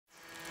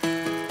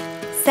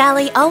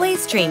Sally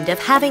always dreamed of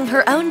having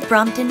her own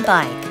Brompton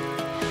bike.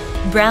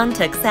 Brown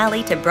took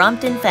Sally to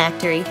Brompton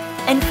factory,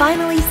 and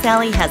finally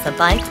Sally has a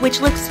bike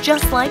which looks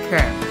just like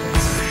her.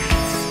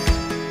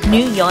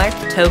 New York,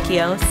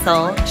 Tokyo,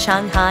 Seoul,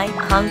 Shanghai,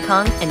 Hong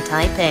Kong, and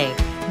Taipei.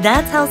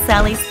 That's how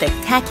Sally's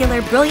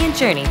spectacular, brilliant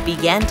journey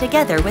began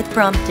together with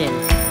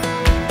Brompton.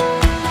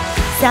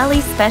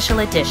 Sally's Special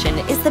Edition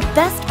is the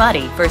best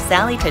body for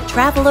Sally to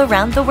travel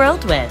around the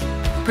world with.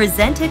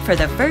 Presented for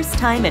the first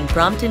time in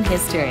Brompton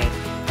history,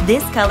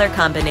 this color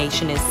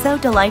combination is so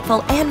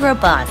delightful and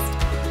robust.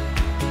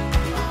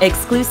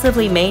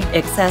 Exclusively made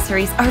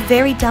accessories are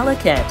very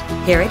delicate.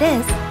 Here it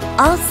is,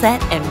 all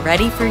set and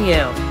ready for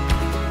you.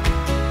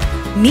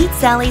 Meet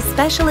Sally's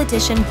Special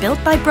Edition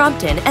built by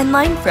Brompton and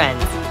Line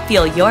Friends.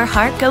 Feel your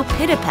heart go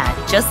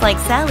pit-a-pat just like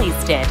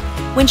Sally's did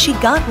when she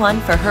got one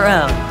for her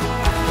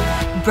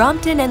own.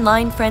 Brompton and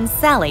Line Friends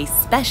Sally's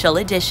Special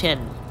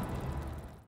Edition.